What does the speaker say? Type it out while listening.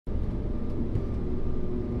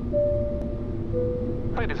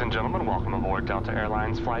Ladies and gentlemen, welcome aboard Delta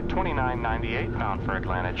Airlines Flight 2998, bound for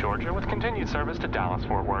Atlanta, Georgia, with continued service to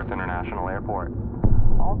Dallas-Fort Worth International Airport.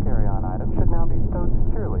 All carry-on items should now be stowed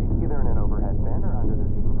securely, either in an overhead bin or under the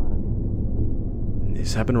seat in front of you.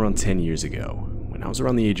 This happened around 10 years ago, when I was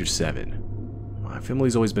around the age of 7. My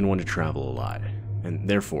family's always been one to travel a lot, and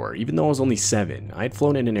therefore, even though I was only 7, I had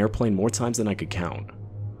flown in an airplane more times than I could count.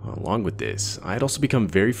 Along with this, I had also become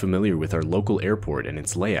very familiar with our local airport and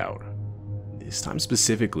its layout. This time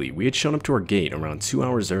specifically, we had shown up to our gate around 2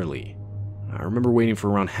 hours early. I remember waiting for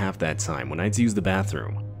around half that time when I had to use the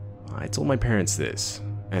bathroom. I told my parents this,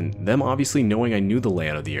 and them obviously knowing I knew the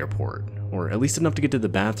layout of the airport, or at least enough to get to the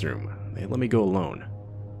bathroom, they let me go alone.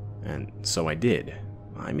 And so I did.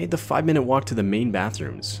 I made the 5-minute walk to the main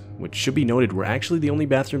bathrooms, which should be noted were actually the only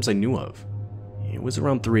bathrooms I knew of. It was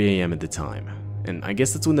around 3 a.m. at the time, and I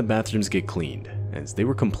guess that's when the bathrooms get cleaned, as they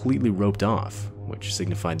were completely roped off, which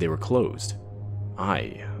signified they were closed.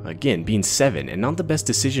 I, again being 7 and not the best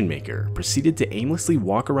decision maker, proceeded to aimlessly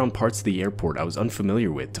walk around parts of the airport I was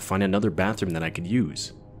unfamiliar with to find another bathroom that I could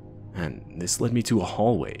use. And this led me to a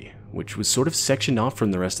hallway, which was sort of sectioned off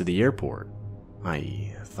from the rest of the airport.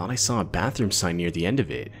 I thought I saw a bathroom sign near the end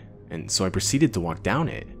of it, and so I proceeded to walk down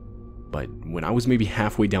it. But when I was maybe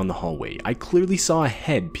halfway down the hallway, I clearly saw a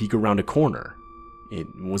head peek around a corner. It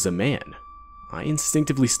was a man. I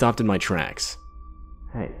instinctively stopped in my tracks.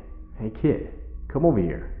 Hey kid. Come over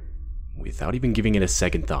here. Without even giving it a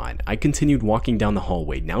second thought, I continued walking down the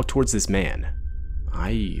hallway, now towards this man.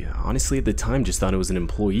 I honestly at the time just thought it was an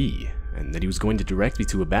employee, and that he was going to direct me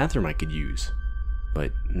to a bathroom I could use.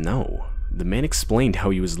 But no, the man explained how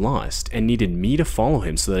he was lost and needed me to follow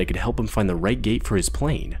him so that I could help him find the right gate for his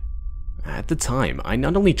plane. At the time, I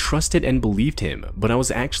not only trusted and believed him, but I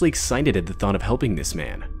was actually excited at the thought of helping this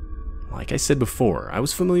man. Like I said before, I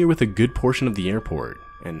was familiar with a good portion of the airport,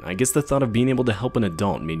 and I guess the thought of being able to help an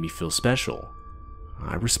adult made me feel special.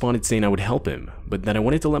 I responded saying I would help him, but that I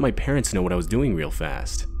wanted to let my parents know what I was doing real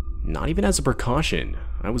fast. Not even as a precaution,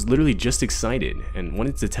 I was literally just excited and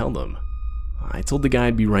wanted to tell them. I told the guy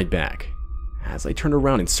I'd be right back. As I turned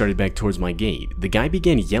around and started back towards my gate, the guy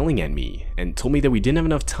began yelling at me and told me that we didn't have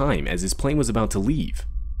enough time as his plane was about to leave.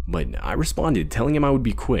 But I responded telling him I would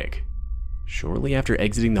be quick. Shortly after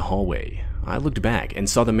exiting the hallway, I looked back and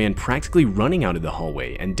saw the man practically running out of the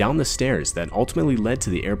hallway and down the stairs that ultimately led to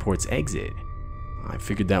the airport's exit. I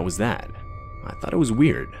figured that was that. I thought it was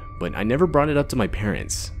weird, but I never brought it up to my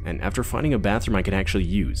parents, and after finding a bathroom I could actually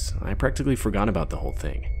use, I practically forgot about the whole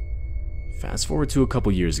thing. Fast forward to a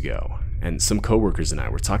couple years ago, and some coworkers and I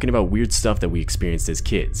were talking about weird stuff that we experienced as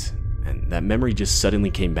kids, and that memory just suddenly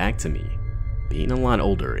came back to me. Being a lot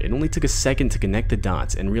older, it only took a second to connect the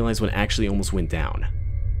dots and realize what actually almost went down.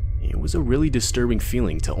 It was a really disturbing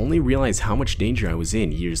feeling to only realize how much danger I was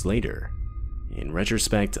in years later. In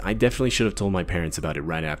retrospect, I definitely should have told my parents about it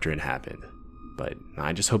right after it happened, but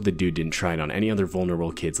I just hope the dude didn't try it on any other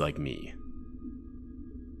vulnerable kids like me.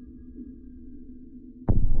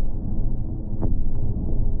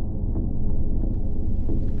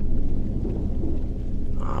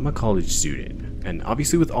 I'm a college student, and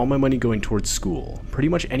obviously with all my money going towards school, pretty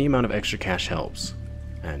much any amount of extra cash helps.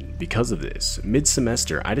 And because of this,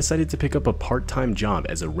 mid-semester I decided to pick up a part-time job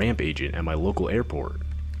as a ramp agent at my local airport.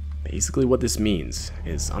 Basically what this means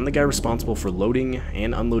is I'm the guy responsible for loading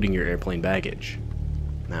and unloading your airplane baggage.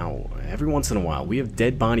 Now, every once in a while we have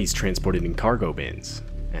dead bodies transported in cargo bins,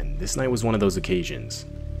 and this night was one of those occasions.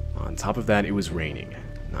 On top of that, it was raining.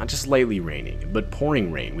 Not just lightly raining, but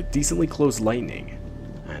pouring rain with decently close lightning.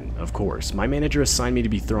 And of course, my manager assigned me to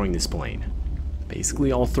be throwing this plane.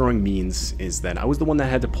 Basically all throwing means is that I was the one that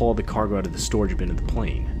had to pull all the cargo out of the storage bin of the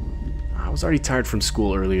plane. I was already tired from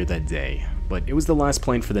school earlier that day, but it was the last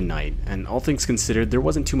plane for the night, and all things considered, there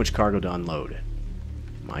wasn't too much cargo to unload.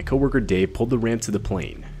 My coworker Dave pulled the ramp to the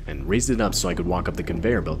plane, and raised it up so I could walk up the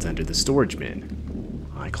conveyor belt to enter the storage bin.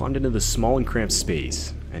 I climbed into the small and cramped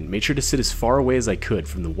space, and made sure to sit as far away as I could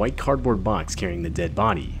from the white cardboard box carrying the dead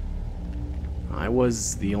body. I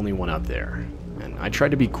was the only one up there, and I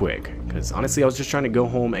tried to be quick, because honestly I was just trying to go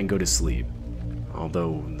home and go to sleep.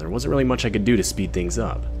 Although, there wasn't really much I could do to speed things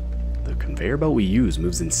up. The conveyor belt we use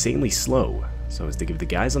moves insanely slow, so as to give the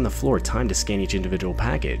guys on the floor time to scan each individual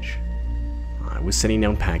package. I was setting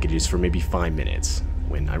down packages for maybe 5 minutes,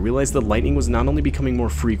 when I realized the lightning was not only becoming more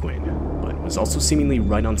frequent, but was also seemingly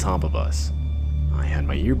right on top of us. I had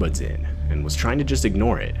my earbuds in, and was trying to just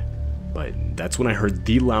ignore it, but that's when I heard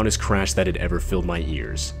the loudest crash that had ever filled my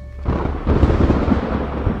ears.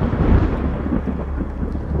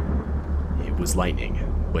 It was lightning,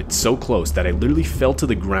 but so close that I literally fell to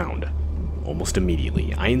the ground. Almost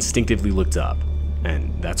immediately, I instinctively looked up,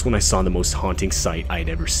 And that's when I saw the most haunting sight I'd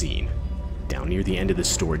ever seen. Down near the end of the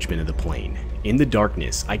storage bin of the plane, in the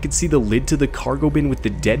darkness, I could see the lid to the cargo bin with the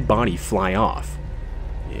dead body fly off.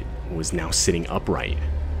 It was now sitting upright.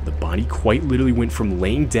 The body quite literally went from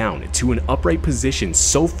laying down to an upright position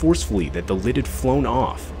so forcefully that the lid had flown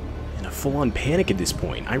off. In a full-on panic at this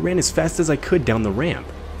point, I ran as fast as I could down the ramp.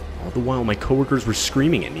 All the while my coworkers were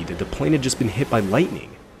screaming at me that the plane had just been hit by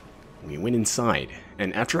lightning. We went inside,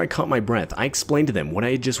 and after I caught my breath, I explained to them what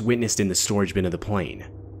I had just witnessed in the storage bin of the plane.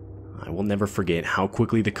 I will never forget how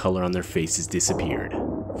quickly the color on their faces disappeared,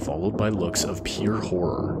 followed by looks of pure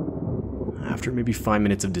horror. After maybe 5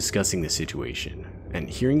 minutes of discussing the situation, and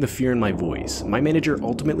hearing the fear in my voice, my manager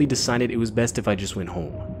ultimately decided it was best if I just went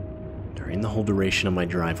home. During the whole duration of my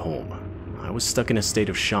drive home, I was stuck in a state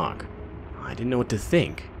of shock. I didn't know what to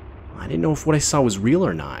think. I didn't know if what I saw was real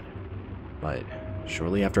or not. But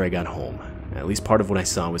shortly after I got home, at least part of what I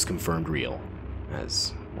saw was confirmed real,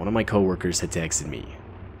 as one of my coworkers had texted me,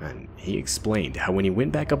 and he explained how when he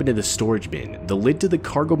went back up into the storage bin, the lid to the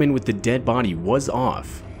cargo bin with the dead body was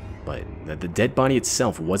off, but that the dead body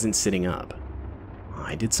itself wasn't sitting up.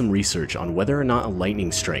 I did some research on whether or not a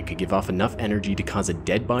lightning strike could give off enough energy to cause a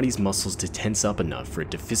dead body's muscles to tense up enough for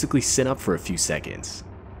it to physically sit up for a few seconds,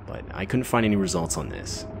 but I couldn't find any results on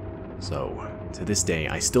this. So, to this day,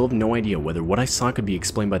 I still have no idea whether what I saw could be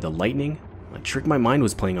explained by the lightning, a trick my mind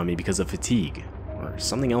was playing on me because of fatigue, or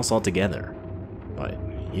something else altogether. But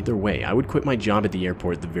either way, I would quit my job at the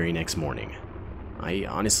airport the very next morning. I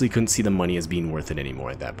honestly couldn't see the money as being worth it anymore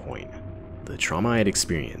at that point. The trauma I had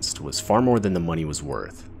experienced was far more than the money was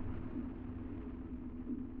worth.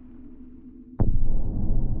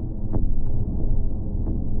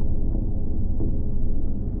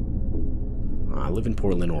 I live in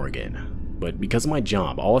Portland, Oregon, but because of my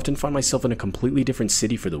job, I'll often find myself in a completely different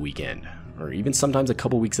city for the weekend, or even sometimes a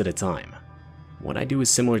couple weeks at a time. What I do is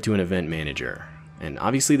similar to an event manager, and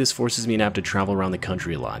obviously this forces me to have to travel around the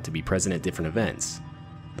country a lot to be present at different events.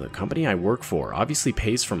 The company I work for obviously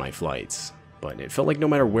pays for my flights, but it felt like no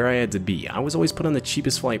matter where I had to be, I was always put on the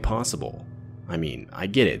cheapest flight possible. I mean, I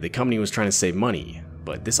get it, the company was trying to save money,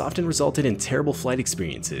 but this often resulted in terrible flight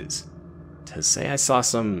experiences. To say I saw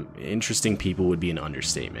some interesting people would be an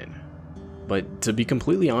understatement. But to be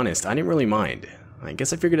completely honest, I didn't really mind. I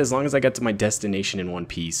guess I figured as long as I got to my destination in one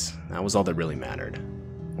piece, that was all that really mattered.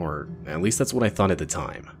 Or at least that's what I thought at the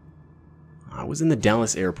time. I was in the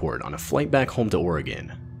Dallas airport on a flight back home to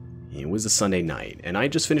Oregon. It was a Sunday night, and I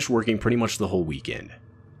had just finished working pretty much the whole weekend.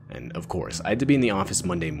 And of course, I had to be in the office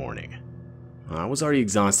Monday morning. I was already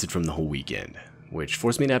exhausted from the whole weekend, which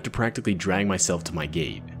forced me to have to practically drag myself to my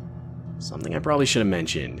gate. Something I probably should have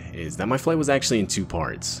mentioned is that my flight was actually in 2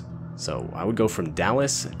 parts. So I would go from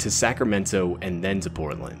Dallas to Sacramento and then to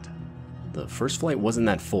Portland. The first flight wasn't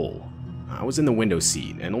that full. I was in the window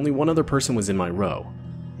seat and only one other person was in my row.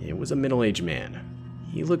 It was a middle-aged man.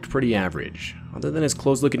 He looked pretty average, other than his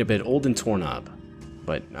clothes looking a bit old and torn up.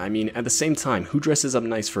 But I mean, at the same time, who dresses up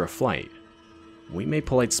nice for a flight? We made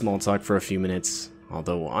polite small talk for a few minutes,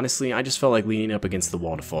 although honestly I just felt like leaning up against the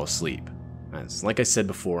wall to fall asleep. As like I said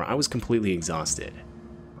before, I was completely exhausted.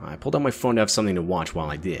 I pulled out my phone to have something to watch while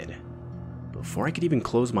I did. Before I could even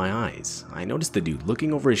close my eyes, I noticed the dude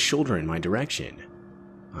looking over his shoulder in my direction.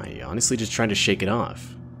 I honestly just tried to shake it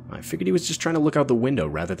off. I figured he was just trying to look out the window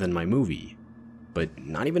rather than my movie. But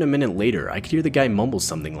not even a minute later, I could hear the guy mumble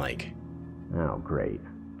something like, "Oh great,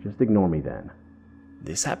 just ignore me then."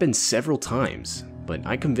 This happened several times, but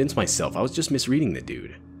I convinced myself I was just misreading the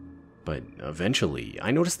dude. But eventually,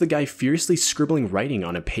 I noticed the guy furiously scribbling writing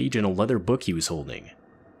on a page in a leather book he was holding.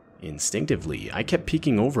 Instinctively, I kept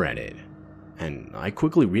peeking over at it, and I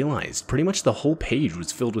quickly realized pretty much the whole page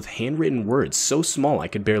was filled with handwritten words so small I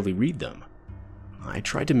could barely read them. I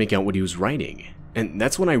tried to make out what he was writing, and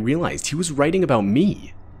that's when I realized he was writing about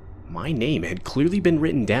me. My name had clearly been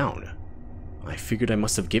written down. I figured I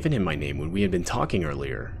must have given him my name when we had been talking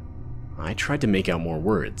earlier. I tried to make out more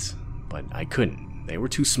words, but I couldn't. They were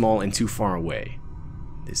too small and too far away.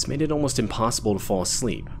 This made it almost impossible to fall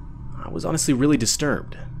asleep. I was honestly really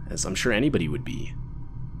disturbed, as I'm sure anybody would be.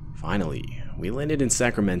 Finally, we landed in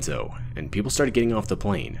Sacramento, and people started getting off the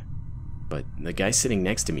plane. But the guy sitting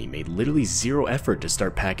next to me made literally zero effort to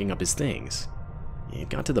start packing up his things. It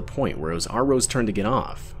got to the point where it was our row's turn to get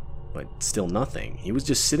off, but still nothing. He was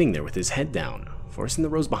just sitting there with his head down, forcing the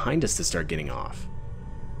rows behind us to start getting off.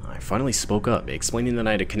 I finally spoke up, explaining that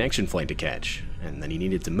I had a connection flight to catch, and that he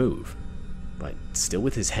needed to move. But still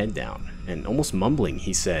with his head down, and almost mumbling,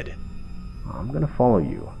 he said, "I'm gonna follow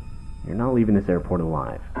you. You're not leaving this airport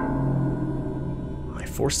alive." I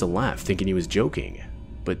forced a laugh, thinking he was joking,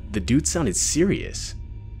 but the dude sounded serious.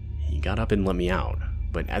 He got up and let me out,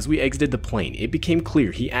 but as we exited the plane, it became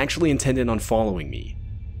clear he actually intended on following me.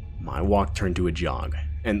 My walk turned to a jog,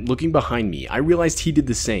 and looking behind me, I realized he did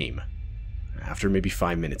the same. After maybe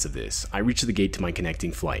 5 minutes of this, I reached the gate to my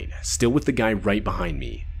connecting flight, still with the guy right behind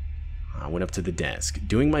me. I went up to the desk,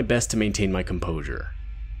 doing my best to maintain my composure.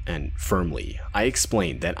 And firmly, I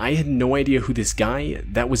explained that I had no idea who this guy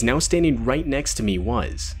that was now standing right next to me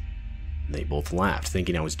was. They both laughed,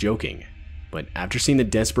 thinking I was joking, but after seeing the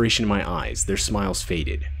desperation in my eyes, their smiles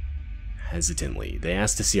faded. Hesitantly, they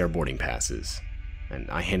asked to see our boarding passes, and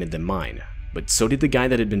I handed them mine, but so did the guy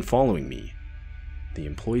that had been following me. The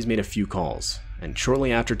employees made a few calls, and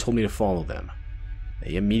shortly after told me to follow them.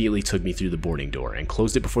 They immediately took me through the boarding door and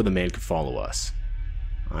closed it before the man could follow us.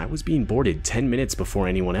 I was being boarded 10 minutes before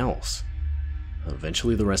anyone else.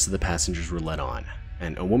 Eventually the rest of the passengers were let on,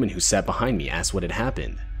 and a woman who sat behind me asked what had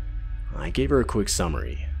happened. I gave her a quick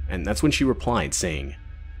summary, and that's when she replied saying,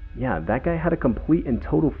 "Yeah, that guy had a complete and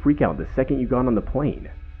total freakout the second you got on the plane.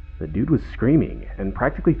 The dude was screaming and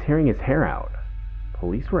practically tearing his hair out.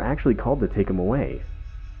 Police were actually called to take him away."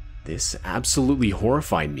 This absolutely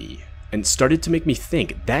horrified me, and started to make me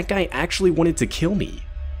think that guy actually wanted to kill me.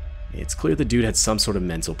 It's clear the dude had some sort of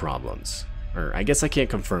mental problems. Or I guess I can't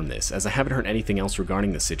confirm this, as I haven't heard anything else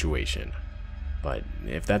regarding the situation. But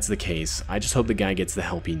if that's the case, I just hope the guy gets the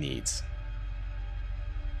help he needs.